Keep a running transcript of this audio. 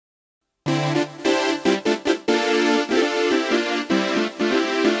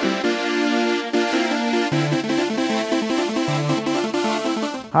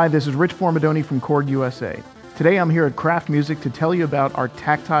Hi, this is Rich Formidoni from Korg USA. Today I'm here at Kraft Music to tell you about our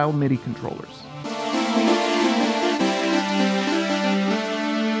tactile MIDI controllers.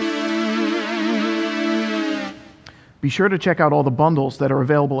 Be sure to check out all the bundles that are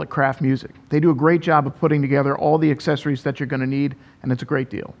available at Kraft Music. They do a great job of putting together all the accessories that you're going to need, and it's a great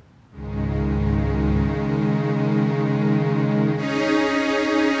deal.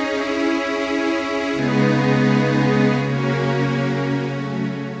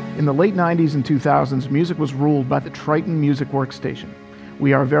 In the late 90s and 2000s, music was ruled by the TRITON music workstation.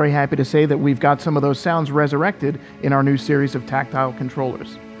 We are very happy to say that we've got some of those sounds resurrected in our new series of tactile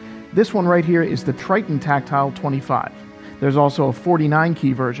controllers. This one right here is the TRITON taktile 25. There's also a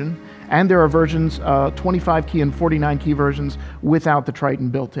 49-key version, and there are versions, 25-key and 49-key versions without the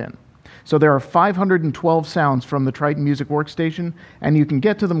TRITON built in. So there are 512 sounds from the TRITON music workstation, and you can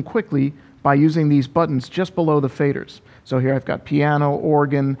get to them quickly by using these buttons just below the faders. So here I've got piano,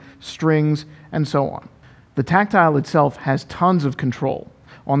 organ, strings, and so on. The tactile itself has tons of control.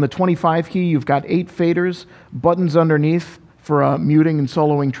 On the 25 key, you've got 8 faders, buttons underneath for muting and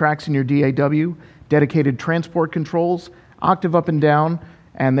soloing tracks in your DAW, dedicated transport controls, octave up and down,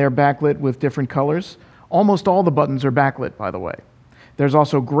 and they're backlit with different colors. Almost all the buttons are backlit, by the way. There's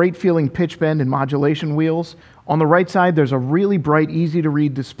also great feeling pitch bend and modulation wheels. On the right side, there's a really bright, easy to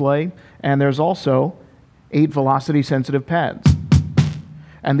read display, and there's also 8 velocity sensitive pads.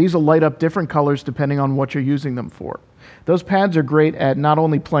 And these will light up different colors depending on what you're using them for. Those pads are great at not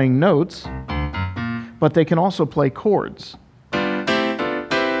only playing notes, but they can also play chords.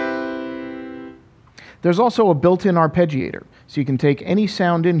 There's also a built-in arpeggiator, so you can take any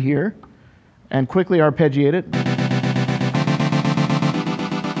sound in here and quickly arpeggiate it,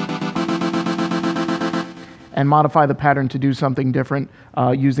 and modify the pattern to do something different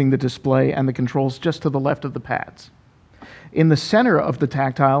using the display and the controls just to the left of the pads. In the center of the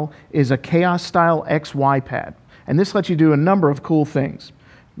tactile is a Chaos-style XY pad, and this lets you do a number of cool things.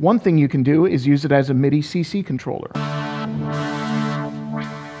 One thing you can do is use it as a MIDI CC controller.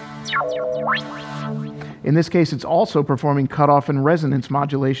 In this case, it's also performing cutoff and resonance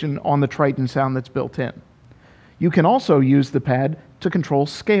modulation on the TRITON sound that's built in. You can also use the pad to control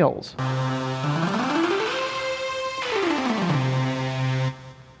scales.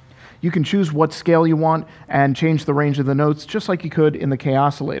 You can choose what scale you want and change the range of the notes just like you could in the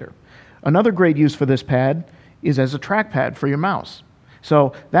Kaossilator. Another great use for this pad is as a trackpad for your mouse.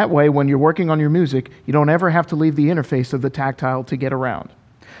 So that way, when you're working on your music, you don't ever have to leave the interface of the tactile to get around.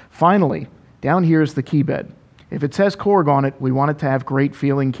 Finally, down here is the key bed. If it says Korg on it, we want it to have great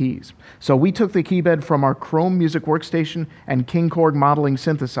feeling keys. So we took the key bed from our KROME music workstation and KingKORG modeling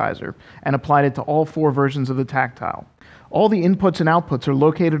synthesizer and applied it to all 4 versions of the tactile. All the inputs and outputs are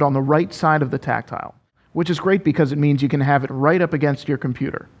located on the right side of the tactile, which is great because it means you can have it right up against your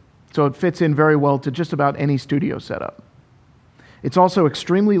computer. So it fits in very well to just about any studio setup. It's also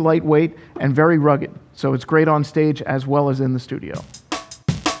extremely lightweight and very rugged, so it's great on stage as well as in the studio.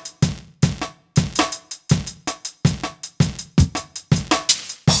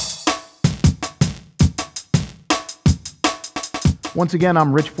 Once again,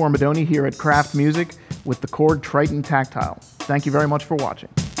 I'm Rich Formidoni here at Kraft Music with the Korg TRITON taktile. Thank you very much for watching.